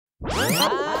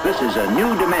This is a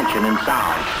new dimension in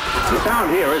sound. The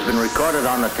sound here has been recorded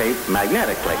on the tape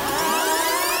magnetically.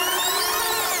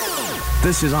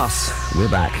 This is us. We're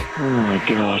back.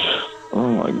 Oh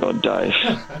my God, Dave.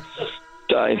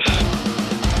 Dave.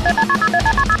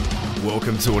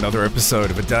 Welcome to another episode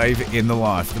of A Dave in the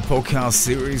Life, the podcast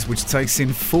series which takes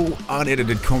in full,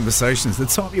 unedited conversations. The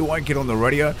type you won't get on the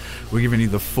radio. We're giving you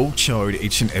the full chode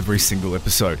each and every single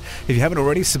episode. If you haven't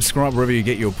already, subscribe wherever you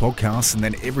get your podcasts, and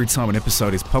then every time an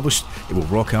episode is published, it will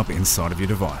rock up inside of your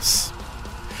device.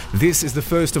 This is the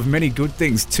first of many Good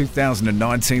Things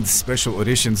 2019 special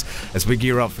editions as we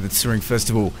gear up for the Touring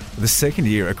Festival for the second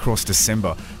year across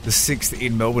December. The 6th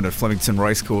in Melbourne at Flemington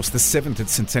Racecourse, the 7th at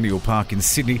Centennial Park in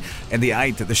Sydney, and the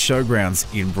 8th at the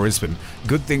Showgrounds in Brisbane.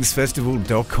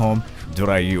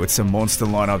 GoodThingsFestival.com.au. It's a monster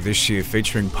lineup this year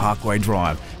featuring Parkway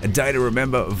Drive, A Day to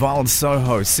Remember, Violent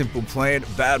Soho, Simple Plan,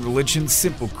 Bad Religion,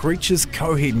 Simple Creatures,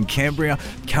 Coheed and Cambria,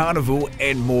 Carnival,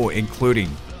 and more, including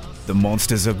the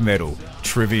Monsters of Metal,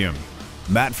 Trivium.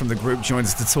 Matt from the group joins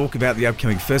us to talk about the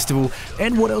upcoming festival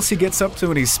and what else he gets up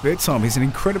to in his spare time. He's an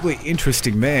incredibly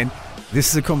interesting man. This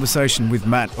is a conversation with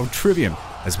Matt of Trivium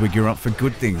as we gear up for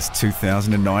Good Things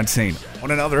 2019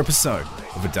 on another episode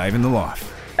of A Dave in the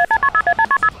Life.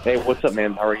 Hey, what's up,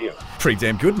 man? How are you? Pretty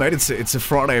damn good, mate. It's a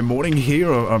Friday morning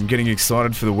here. I'm getting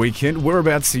excited for the weekend.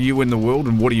 Whereabouts are you in the world,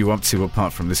 and what are you up to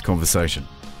apart from this conversation?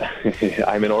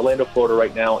 I'm in Orlando, Florida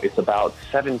right now. It's about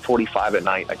 7:45 at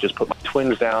night. I just put my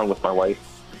twins down with my wife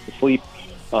to sleep,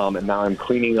 and now I'm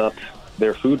cleaning up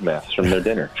their food mess from their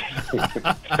dinner.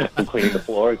 I'm cleaning the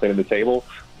floor, cleaning the table,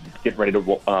 getting ready to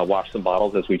wash some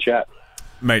bottles as we chat.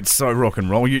 Mate, so rock and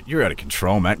roll. You're out of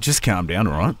control, Matt. Just calm down,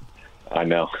 all right? I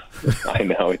know.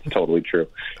 It's totally true.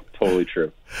 Totally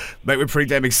true. Mate, we're pretty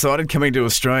damn excited coming to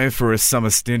Australia for a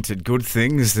summer stint at Good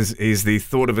Things. This is the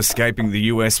thought of escaping the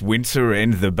US winter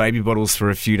and the baby bottles for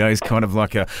a few days, kind of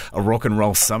like a rock and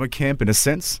roll summer camp in a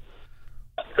sense?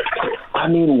 I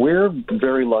mean, we're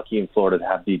very lucky in Florida to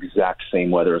have the exact same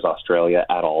weather as Australia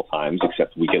at all times,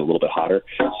 except we get a little bit hotter.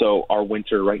 So our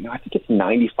winter right now, I think it's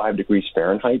 95 degrees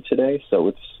Fahrenheit today, so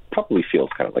it's probably feels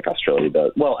kind of like Australia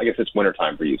does. Well, I guess it's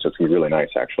wintertime for you, so it's going to be really nice,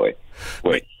 actually.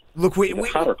 Wait. Look, we're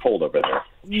hot or cold over there?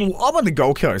 I'm on the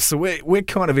Gold Coast, so we're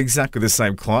kind of exactly the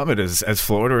same climate as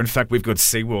Florida. In fact, we've got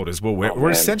SeaWorld as well. We're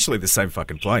essentially the same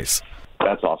fucking place.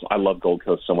 That's awesome. I love Gold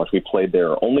Coast so much. We played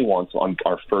there only once on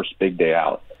our first big day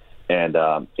out. And,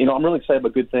 I'm really excited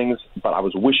about Good Things, but I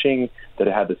was wishing that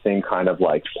it had the same kind of,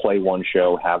 like, play one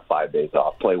show, have 5 days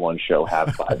off, play one show,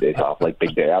 have 5 days off, like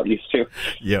Big Day Out used to.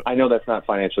 Yep. I know that's not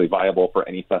financially viable for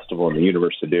any festival in the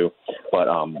universe to do, but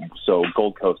so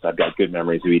Gold Coast, I've got good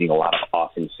memories of eating a lot of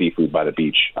awesome seafood by the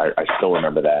beach. I still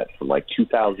remember that from, like,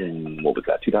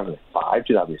 2005,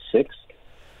 2006?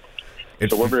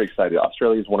 So we're very excited.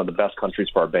 Australia is one of the best countries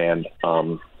for our band.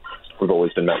 We've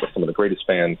always been met with some of the greatest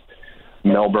fans.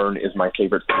 Melbourne is my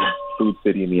favorite food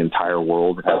city in the entire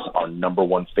world. It has our number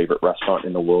one favorite restaurant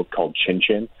in the world called Chin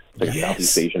Chin. It's like a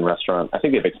Southeast Asian restaurant. I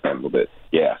think they've expanded a little bit.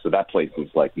 Yeah, so that place is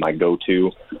like my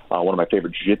go-to. One of my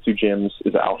favorite jiu-jitsu gyms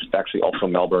is actually also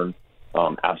Melbourne.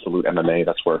 Absolute MMA.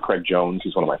 That's where Craig Jones,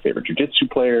 who's one of my favorite jiu-jitsu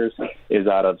players, is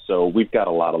out of. So we've got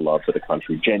a lot of love for the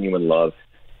country, genuine love,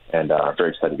 and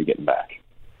very excited to be getting back.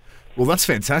 Well, that's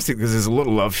fantastic because there's a lot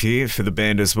of love here for the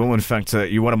band as well. In fact,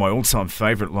 you're one of my all-time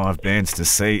favourite live bands to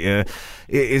see.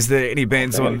 Is there any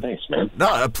bands on... Thanks, man.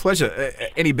 No, a pleasure.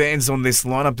 Any bands on this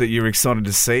lineup that you're excited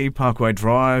to see? Parkway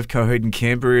Drive, Coheed and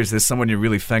Cambria? Is there someone you're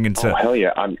really fanging to... Oh, hell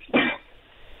yeah. I'm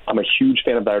a huge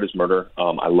fan of Bad Murder.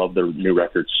 I love their new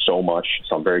record so much,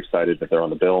 so I'm very excited that they're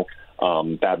on the bill.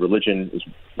 Bad Religion is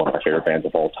one of my favorite bands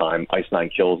of all time. Ice Nine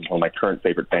Kills is one of my current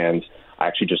favorite bands. I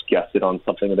actually just guessed it on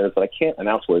something of theirs, but I can't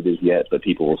announce what it is yet, but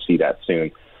people will see that soon.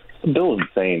 The bill is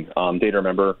insane. Day to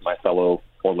Remember, my fellow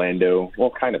fellow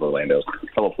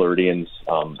Floridians.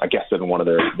 I guessed it in one of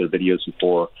their videos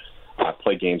before. I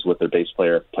play games with their bass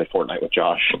player, play Fortnite with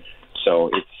Josh. So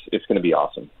it's going to be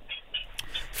awesome.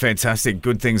 Fantastic.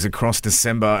 Good Things across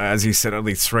December. As you said,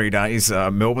 only 3 days.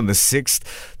 Melbourne the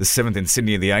 6th, the 7th in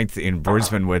Sydney, and the 8th in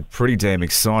Brisbane. We're pretty damn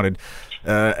excited.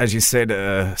 As you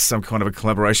said, some kind of a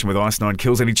collaboration with Ice Nine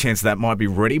Kills. Any chance that might be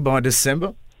ready by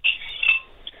December?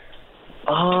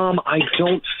 I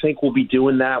don't think we'll be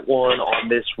doing that one on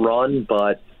this run,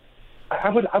 but I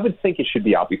would think it should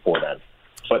be out before then.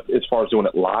 But as far as doing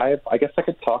it live, I guess I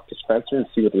could talk to Spencer and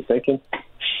see what they're thinking.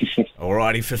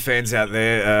 Alrighty, for fans out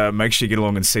there, make sure you get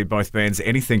along and see both bands.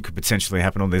 Anything could potentially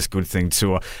happen on this Good Thing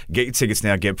tour. Get your tickets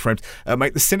now, get prepped.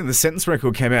 Mate, the Sin in the Sentence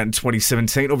record came out in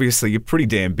 2017. Obviously, you're pretty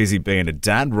damn busy being a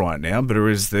dad right now, but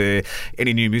is there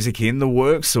any new music in the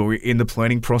works or in the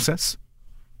planning process?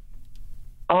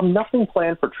 Nothing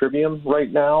planned for Trivium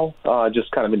right now.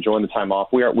 Just kind of enjoying the time off.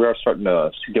 We are starting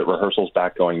to get rehearsals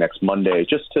back going next Monday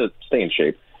just to stay in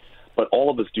shape. But all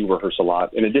of us do rehearse a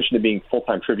lot. In addition to being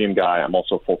full-time Trivium guy, I'm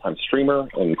also a full-time streamer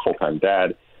and full-time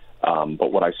dad.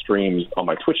 But what I stream on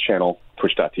my Twitch channel,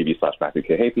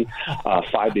 twitch.tv/MatthewKHeafy,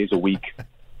 5 days a week,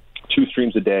 2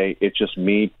 streams a day. It's just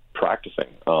me practicing.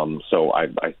 So I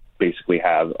basically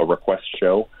have a request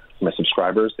show for my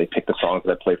subscribers. They pick the songs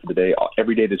that I play for the day.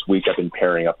 Every day this week, I've been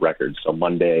pairing up records. So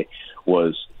Monday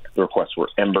the requests were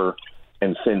Ember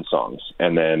and Sin songs.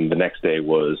 And then the next day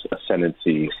was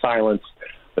Ascendancy Silence.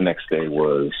 The next day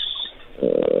was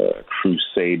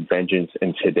Crusade Vengeance,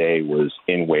 and today was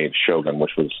In Wave Shogun,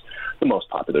 which was the most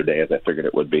popular day, as I figured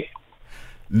it would be.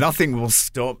 Nothing will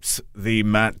stop the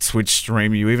Matt Twitch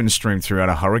stream. You even streamed throughout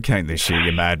a hurricane this year,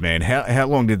 you madman. How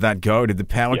long did that go? Did the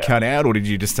power cut out, or did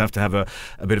you just have to have a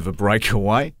bit of a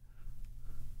breakaway?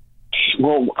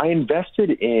 Well, I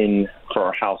invested for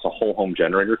our house, a whole home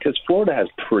generator, because Florida has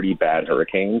pretty bad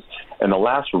hurricanes, and the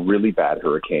last really bad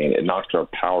hurricane, it knocked our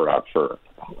power out for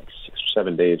like 6 or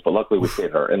 7 days, but luckily we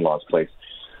stayed at our in-laws' place.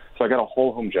 So I got a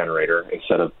whole home generator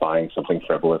instead of buying something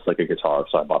frivolous like a guitar,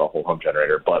 so I bought a whole home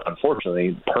generator. But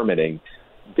unfortunately, permitting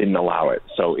didn't allow it,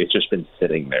 so it's just been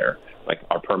sitting there. Like,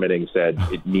 our permitting said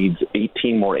it needs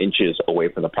 18 more inches away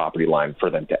from the property line for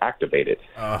them to activate it.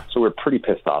 So we're pretty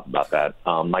pissed off about that.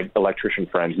 My electrician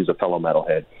friend, who's a fellow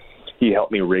metalhead, he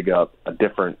helped me rig up a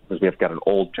different, because we've got an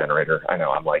old generator. I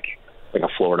know, I'm like a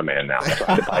Florida man now, so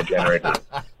I had to buy a generator.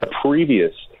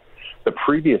 The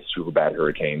previous super bad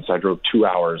hurricane, so I drove 2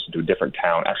 hours to a different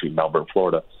town, actually Melbourne,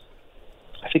 Florida.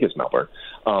 I think it's Melbourne,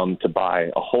 to buy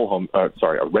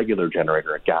a regular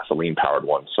generator, a gasoline-powered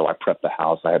one. So I prepped the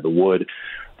house. I had the wood,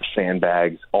 the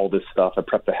sandbags, all this stuff. I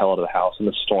prepped the hell out of the house, and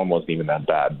the storm wasn't even that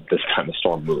bad. This time the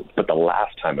storm moved, but the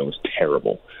last time it was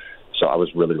terrible. So I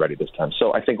was really ready this time.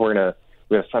 So I think we're going to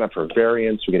sign up for a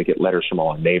variance. We're going to get letters from all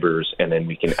our neighbors, and then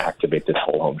we can activate this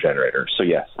whole home generator. So,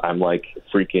 yes, I'm like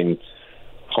freaking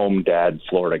home dad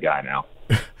Florida guy now.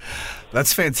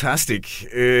 That's fantastic.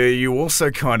 You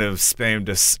also kind of spammed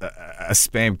a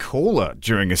spam caller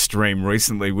during a stream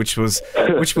recently, which was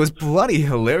bloody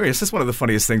hilarious. That's one of the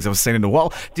funniest things I've seen in a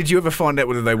while. Did you ever find out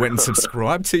whether they went and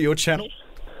subscribed to your channel?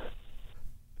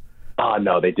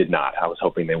 No, they did not. I was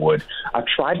hoping they would. I've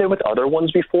tried that with other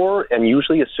ones before, and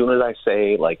usually as soon as I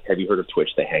say, like, have you heard of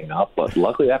Twitch, they hang up. But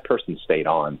luckily that person stayed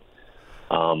on.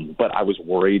 But I was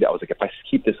worried. I was like, if I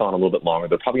keep this on a little bit longer,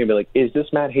 they're probably going to be like, is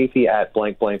this Matt Heafy at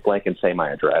blank, blank, blank, and say my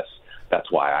address? That's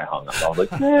why I hung up. I was like,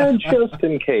 just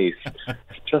in case.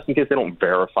 Just in case they don't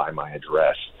verify my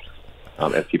address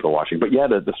as people are watching. But, yeah,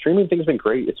 the streaming thing has been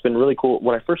great. It's been really cool.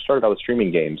 When I first started, I was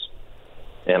streaming games.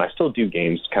 And I still do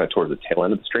games kind of towards the tail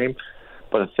end of the stream.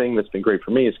 But the thing that's been great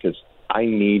for me is because I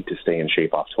need to stay in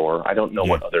shape off tour. I don't know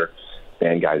what other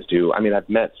band guys do. I mean, I've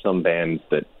met some bands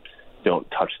that don't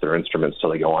touch their instruments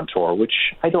till they go on tour, which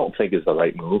I don't think is the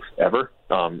right move ever.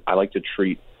 I like to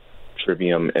treat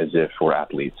Trivium as if we're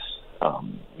athletes.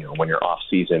 When you're off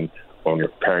season or when you're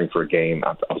preparing for a game,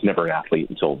 I was never an athlete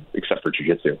except for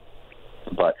jiu-jitsu.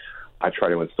 But I try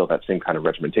to instill that same kind of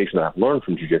regimentation that I've learned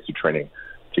from jiu-jitsu training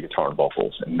to guitar and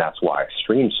vocals, and that's why I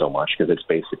stream so much, because it's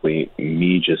basically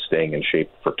me just staying in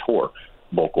shape for tour.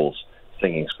 Vocals,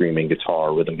 singing, screaming,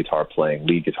 guitar, rhythm guitar playing,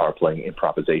 lead guitar playing,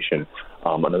 improvisation.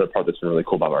 Another part that's been really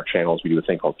cool about our channel is we do a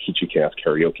thing called Kichi Chaos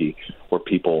Karaoke, where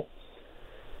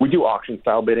we do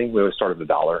auction-style bidding. We always start at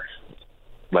 $1,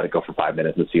 let it go for 5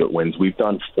 minutes and see what wins. We've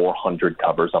done 400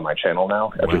 covers on my channel now.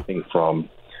 Wow. Everything from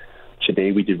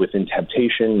today we did Within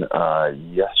Temptation.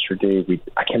 Yesterday,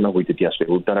 I can't remember what we did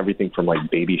yesterday. We've done everything from like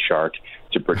Baby Shark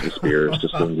to Britney Spears to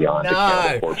Celine Dion to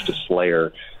Cannibal Corpse to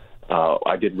Slayer.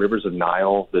 I did Rivers of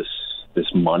Nile this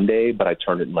Monday, but I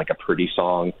turned it in like a pretty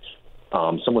song.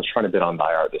 Someone's trying to bid on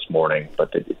Die Art this morning,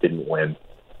 but it didn't win.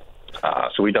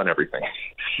 So we've done everything.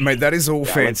 Mate, that is all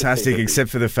fantastic, except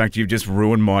for the fact you've just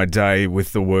ruined my day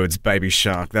with the words Baby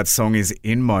Shark. That song is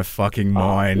in my fucking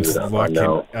mind. Dude,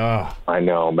 I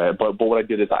know, man. But what I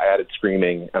did is I added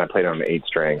screaming, and I played it on an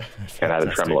 8-string, and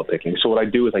added tremolo picking. So what I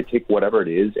do is I take whatever it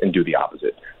is and do the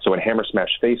opposite. So when Hammer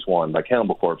Smash Face One by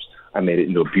Cannibal Corpse, I made it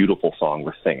into a beautiful song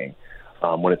with singing.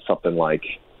 When it's something like,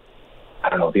 I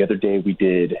don't know, the other day we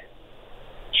did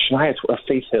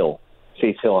Faith Hill,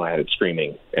 and I had it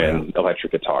screaming and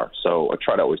electric guitar. So I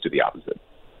try to always do the opposite.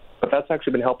 But that's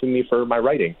actually been helping me for my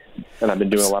writing. And I've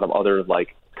been doing a lot of other,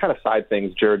 like, kind of side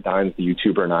things. Jared Dines, the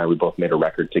YouTuber, and I, we both made a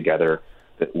record together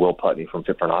that Will Putney from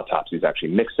Fit for an Autopsy is actually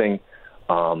mixing.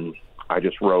 I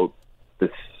just wrote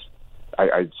this.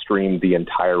 I streamed the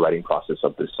entire writing process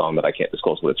of this song that I can't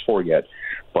disclose what it's for yet,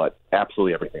 but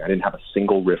absolutely everything. I didn't have a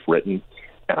single riff written,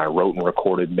 and I wrote and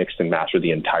recorded, mixed and mastered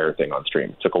the entire thing on stream.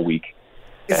 It took a week,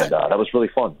 and that was really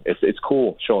fun. It's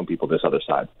cool showing people this other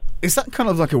side. Is that kind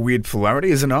of like a weird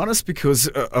polarity as an artist? Because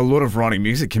a lot of writing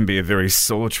music can be a very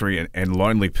solitary and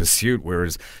lonely pursuit,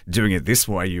 whereas doing it this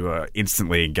way, you are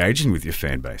instantly engaging with your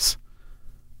fan base.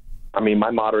 I mean,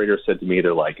 my moderator said to me,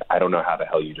 they're like, I don't know how the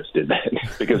hell you just did that.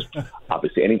 Because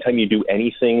obviously, anytime you do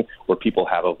anything where people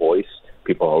have a voice,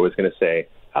 people are always going to say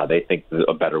how they think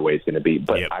a better way is going to be.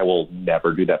 But I will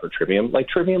never do that for Trivium. Like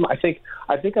Trivium, I think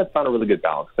I've found a really good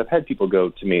balance. I've had people go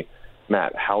to me,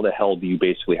 Matt, how the hell do you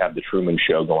basically have the Truman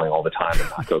Show going all the time and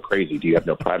not go crazy? Do you have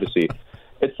no privacy?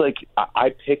 It's like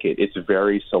I pick it. It's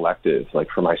very selective. Like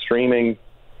for my streaming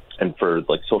and for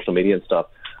like social media and stuff,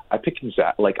 I pick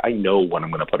like I know what I'm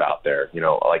going to put out there. You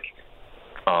know, like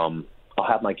I'll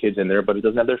have my kids in there, but it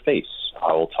doesn't have their face.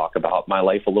 I will talk about my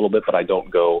life a little bit, but I don't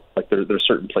go like there's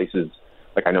certain places.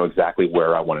 Like I know exactly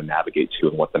where I want to navigate to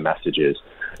and what the message is,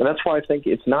 and that's why I think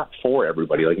it's not for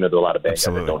everybody. Like, you know, there are a lot of band guys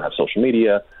that don't have social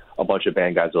media. A bunch of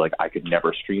band guys are like, I could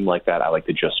never stream like that. I like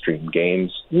to just stream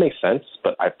games. It makes sense,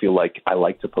 but I feel like I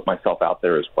like to put myself out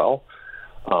there as well.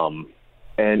 And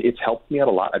it's helped me out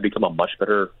a lot. I've become a much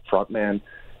better frontman,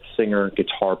 singer,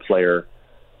 guitar player,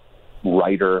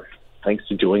 writer, thanks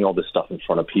to doing all this stuff in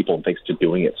front of people and thanks to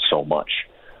doing it so much.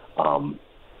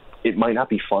 It might not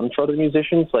be fun for other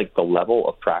musicians, like the level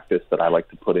of practice that I like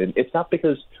to put in. It's not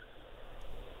because,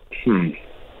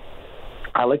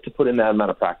 I like to put in that amount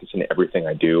of practice in everything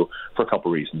I do for a couple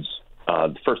reasons.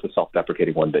 First, the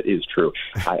self-deprecating one that is true.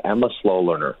 I am a slow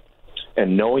learner.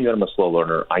 And knowing that I'm a slow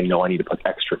learner, I know I need to put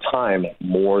extra time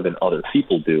more than other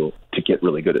people do to get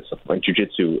really good at something. Like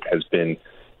jiu-jitsu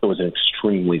it was an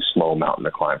extremely slow mountain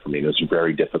to climb for me. It was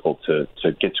very difficult to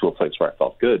get to a place where I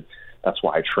felt good. That's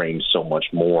why I trained so much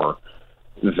more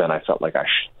than I felt like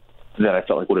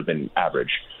would have been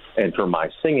average. And for my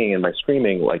singing and my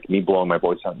screaming, like me blowing my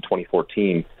voice out in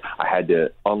 2014, I had to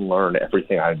unlearn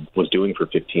everything I was doing for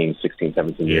 15, 16,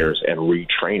 17 years and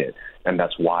retrain it. And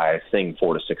that's why I sing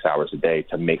 4 to 6 hours a day,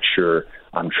 to make sure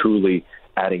I'm truly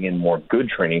adding in more good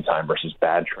training time versus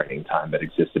bad training time that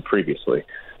existed previously.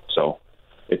 So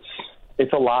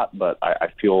it's a lot, but I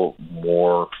feel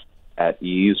more at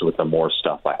ease with the more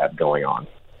stuff I have going on.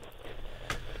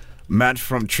 Matt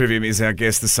from Trivium is our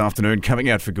guest this afternoon, coming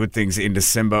out for Good Things in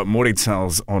December. More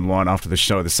details online after the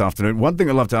show this afternoon. One thing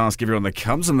I'd love to ask everyone that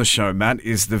comes on the show, Matt,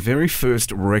 is the very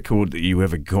first record that you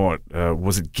ever got.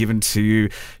 Was it given to you?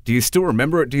 Do you still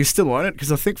remember it? Do you still own it?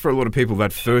 Because I think for a lot of people,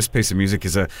 that first piece of music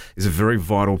is a very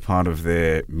vital part of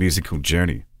their musical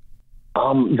journey.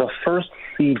 The first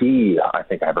CD I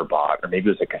think I ever bought, or maybe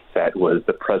it was a cassette, was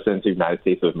The President of the United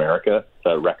States of America,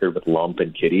 the record with Lump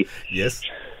and Kitty. Yes.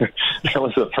 That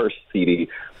was the first CD.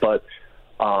 But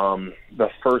the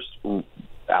first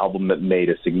album that made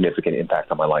a significant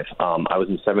impact on my life, I was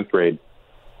in 7th grade.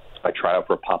 I tried out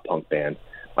for a pop-punk band.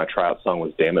 My tryout song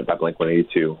was Damn It by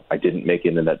Blink-182. I didn't make it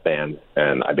into that band,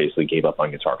 and I basically gave up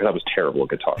on guitar because I was terrible at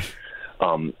guitar.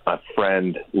 A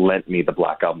friend lent me the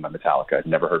Black Album by Metallica. I'd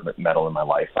never heard metal in my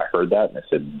life. I heard that, and I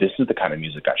said, this is the kind of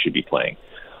music I should be playing.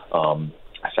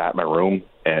 I sat in my room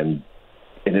and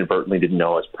inadvertently didn't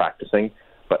know I was practicing,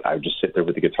 but I would just sit there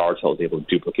with the guitar until I was able to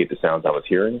duplicate the sounds I was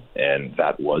hearing, and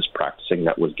that was practicing.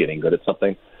 That was getting good at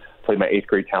something. Played my 8th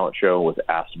grade talent show, was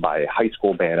asked by a high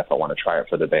school band if I want to try it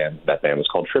for the band. That band was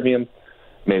called Trivium.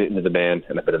 Made it into the band,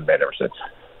 and I've been in the band ever since.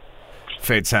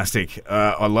 Fantastic.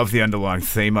 I love the underlying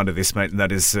theme under this, mate, and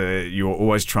that is you're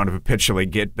always trying to perpetually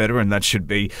get better, and that should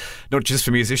be not just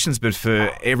for musicians, but for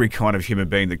every kind of human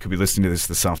being that could be listening to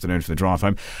this afternoon for the drive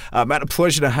home. Matt, a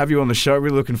pleasure to have you on the show.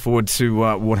 Really looking forward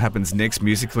to what happens next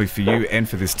musically for you and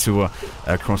for this tour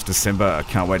across December. I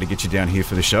can't wait to get you down here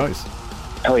for the shows.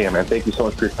 Hell yeah, man. Thank you so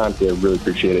much for your time today. I really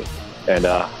appreciate it. And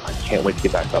I can't wait to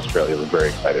get back to Australia. We're very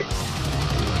excited.